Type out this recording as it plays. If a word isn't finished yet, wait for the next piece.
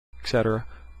etc.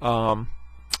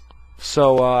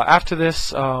 So after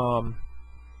this,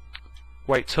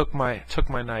 White took my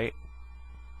knight,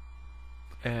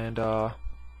 and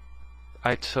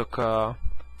I took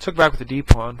back with the D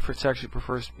pawn. Fritz actually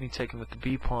prefers me taking with the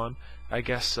B pawn, I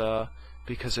guess,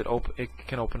 because it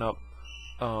can open up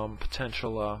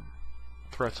potential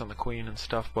threats on the queen and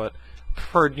stuff. But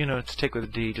preferred, to take with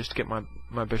the D just to get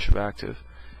my bishop active.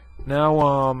 Now,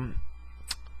 I'm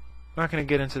not going to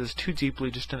get into this too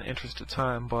deeply, just in the interest of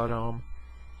time.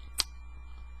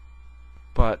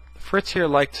 But Fritz here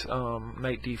liked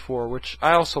knight d4, which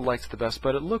I also liked the best,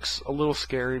 but it looks a little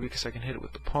scary because I can hit it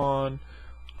with the pawn,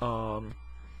 and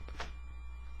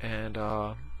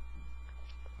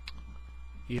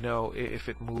if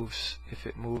it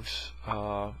moves,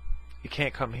 you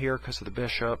can't come here because of the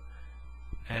bishop,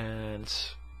 and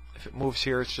if it moves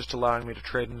here, it's just allowing me to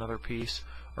trade another piece,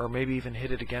 or maybe even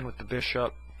hit it again with the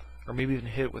bishop, or maybe even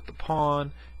hit it with the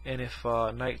pawn, and if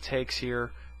knight takes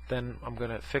here, then I'm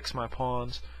going to fix my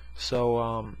pawns.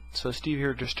 So Steve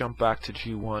here just jumped back to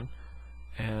g1,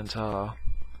 and now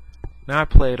I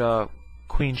played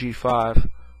queen g5,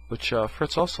 which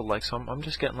Fritz also likes. So I'm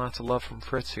just getting lots of love from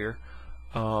Fritz here.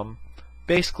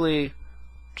 Basically,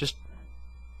 just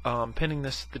pinning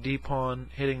the d pawn,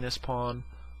 hitting this pawn,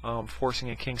 forcing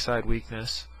a kingside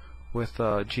weakness with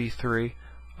g3.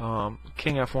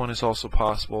 King f1 is also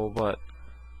possible, but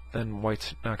then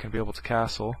White's not going to be able to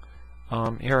castle.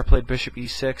 Here I played bishop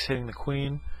e6, hitting the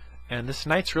queen, and this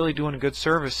knight's really doing a good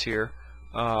service here.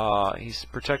 He's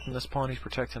protecting this pawn, he's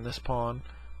protecting this pawn,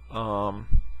 so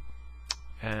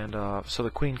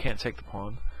the queen can't take the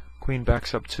pawn. Queen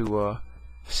backs up to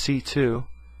c2.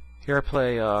 Here I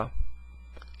play,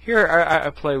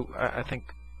 I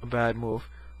think, a bad move.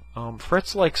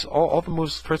 Fritz likes, all the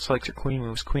moves Fritz likes are queen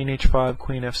moves, queen h5,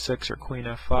 queen f6, or queen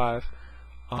f5.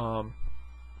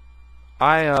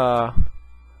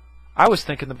 I was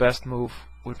thinking the best move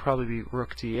would probably be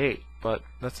rook d8, but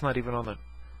that's not even on the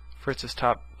Fritz's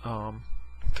top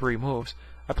 3 moves.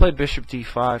 I played bishop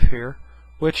d5 here,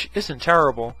 which isn't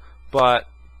terrible, but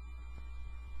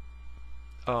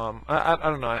I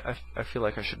don't know. I feel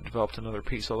like I should have developed another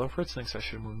piece, although Fritz thinks I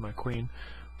should have moved my queen.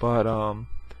 But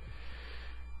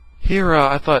here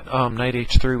I thought knight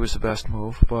h3 was the best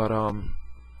move, but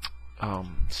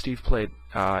Steve played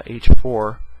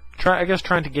h4. I guess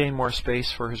trying to gain more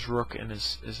space for his rook and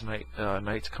his knight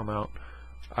to come out.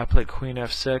 I played queen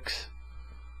f6.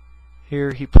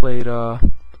 Here he played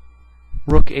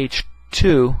rook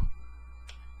h2,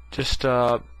 just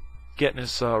getting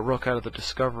his rook out of the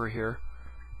discovery here.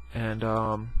 And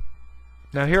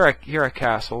now here I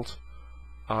castled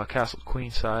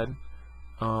queenside.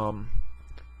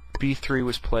 b3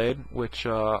 was played, which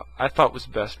I thought was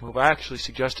the best move. I actually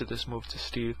suggested this move to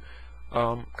Steve,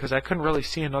 because I couldn't really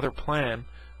see another plan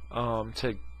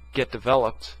to get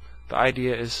developed. The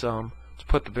idea is to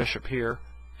put the bishop here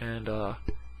and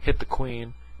hit the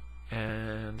queen,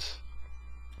 and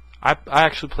I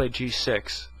actually played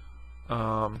g6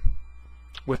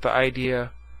 with the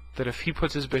idea that if he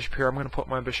puts his bishop here, I'm going to put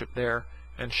my bishop there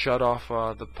and shut off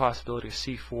the possibility of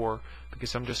c4,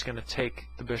 because I'm just going to take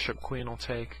the bishop, queen will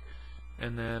take,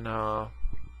 and then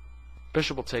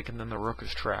bishop will take, and then the rook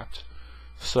is trapped.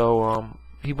 So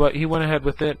he went ahead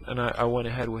with it, and I went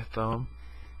ahead with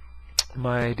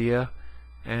my idea.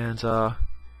 And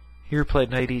here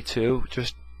played knight e2,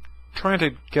 just trying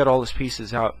to get all his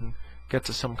pieces out and get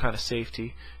to some kind of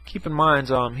safety. Keep in mind,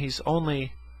 he's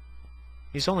only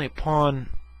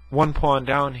one pawn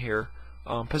down here.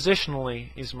 Positionally,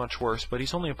 he's much worse, but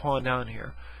he's only a pawn down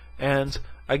here. And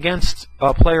against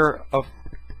a player of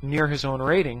near his own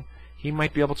rating, he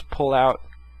might be able to pull out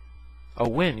a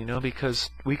win, because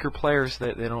weaker players,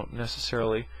 they don't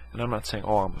necessarily, and I'm not saying,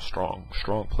 oh, I'm a strong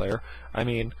player. I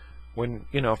mean, when,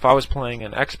 if I was playing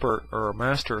an expert or a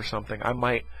master or something, I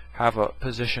might have a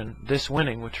position this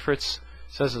winning, which Fritz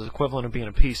says is equivalent of being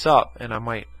a piece up, and I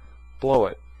might blow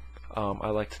it. I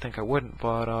like to think I wouldn't,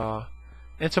 but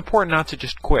it's important not to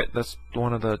just quit. That's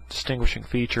one of the distinguishing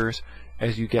features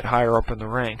as you get higher up in the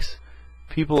ranks.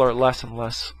 People are less and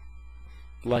less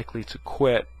likely to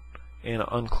quit in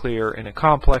a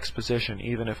complex position,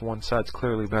 even if one side's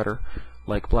clearly better,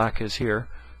 like black is here.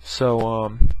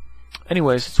 So,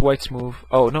 anyways, it's white's move.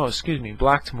 Oh no, excuse me,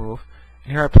 black's move.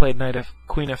 And here I played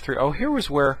queen f3. Oh, here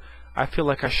was where I feel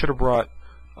like I should have brought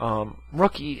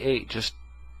rook e8. Just,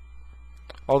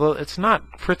 although it's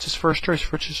not Fritz's first choice.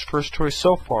 Fritz's first choice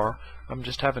so far, I'm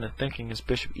just having it thinking, is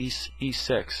bishop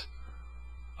e6.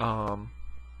 I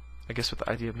guess with the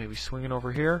idea of maybe swinging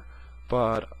over here,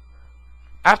 but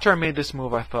after I made this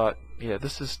move, I thought, yeah,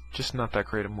 this is just not that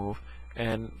great a move.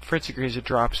 And Fritz agrees, it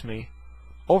drops me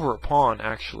over a pawn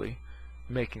actually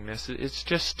making this. It's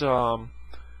just my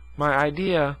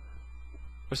idea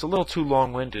was a little too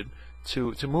long-winded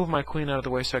to move my queen out of the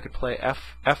way so I could play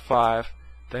f5,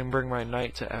 then bring my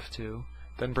knight to f2,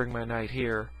 then bring my knight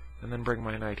here, and then bring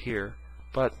my knight here.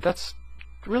 But that's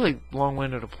really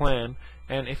long-winded a plan,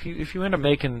 and if you end up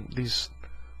making these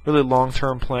really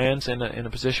long-term plans in a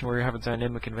position where you have a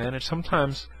dynamic advantage,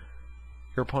 sometimes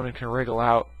your opponent can wriggle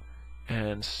out,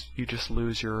 and you just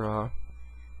lose your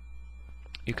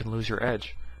you can lose your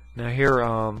edge. Now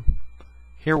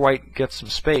here White gets some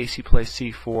space. He plays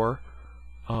c4,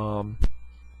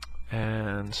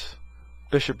 and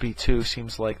bishop b2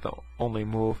 seems like the only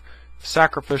move.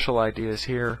 Sacrificial ideas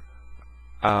here.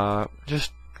 I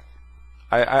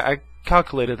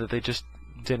calculated that they just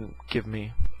didn't give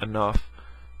me enough,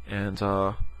 and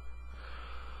the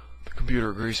computer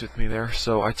agrees with me there,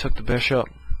 so I took the bishop.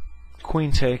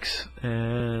 Queen takes,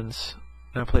 and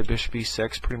I play bishop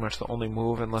e6, pretty much the only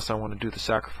move, unless I want to do the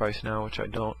sacrifice now, which I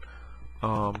don't.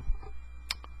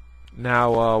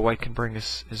 Now White can bring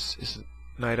his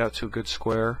knight out to a good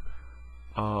square.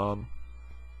 Now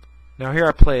here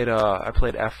I played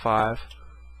f5.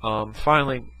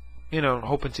 Finally,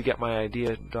 hoping to get my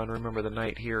idea done. Remember the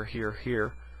knight here, here,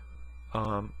 here.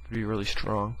 Would be really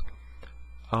strong.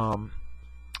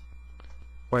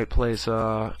 White plays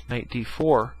knight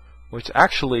d4, which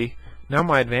actually now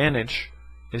my advantage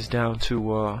is down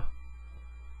to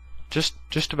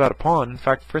just about a pawn. In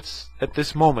fact, Fritz at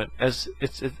this moment, as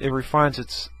it refines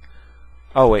its.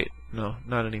 Oh wait, no,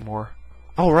 not anymore.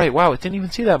 Oh right, wow, it didn't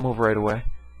even see that move right away.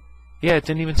 Yeah, it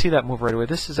didn't even see that move right away.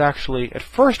 This is actually, at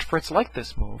first Fritz liked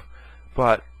this move,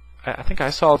 but I think I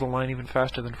saw the line even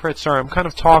faster than Fritz. Sorry, I'm kind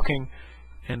of talking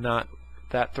and not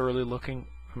that thoroughly looking.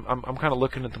 I'm kind of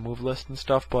looking at the move list and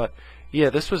stuff, but yeah,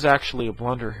 this was actually a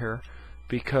blunder here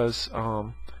because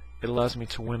it allows me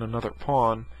to win another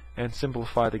pawn and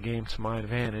simplify the game to my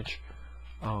advantage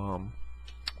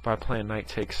by playing knight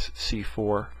takes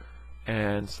c4.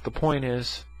 And the point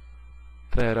is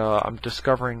that I'm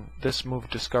discovering this move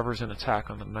discovers an attack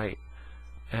on the knight,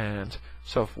 and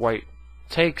so if White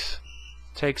takes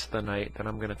the knight, then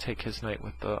I'm going to take his knight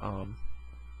with the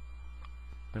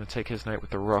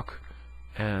rook,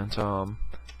 and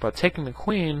but taking the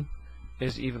queen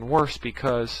is even worse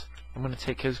because I'm going to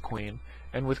take his queen,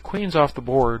 and with queens off the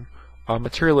board,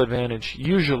 material advantage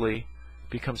usually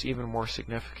becomes even more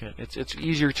significant. It's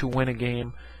easier to win a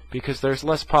game because there's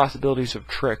less possibilities of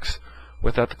tricks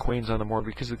without the queens on the board,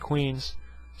 because the queens,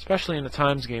 especially in the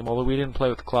times game, although we didn't play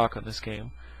with the clock on this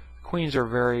game, queens are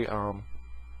very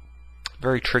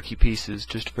very tricky pieces,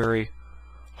 just very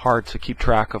hard to keep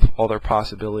track of all their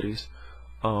possibilities.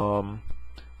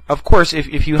 Of course,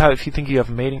 if you think you have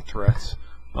mating threats,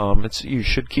 you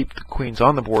should keep the queens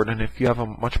on the board, and if you have a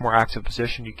much more active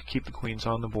position, you can keep the queens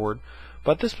on the board.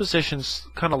 But this position's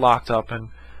kind of locked up, and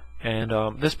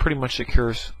this pretty much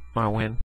secures my win.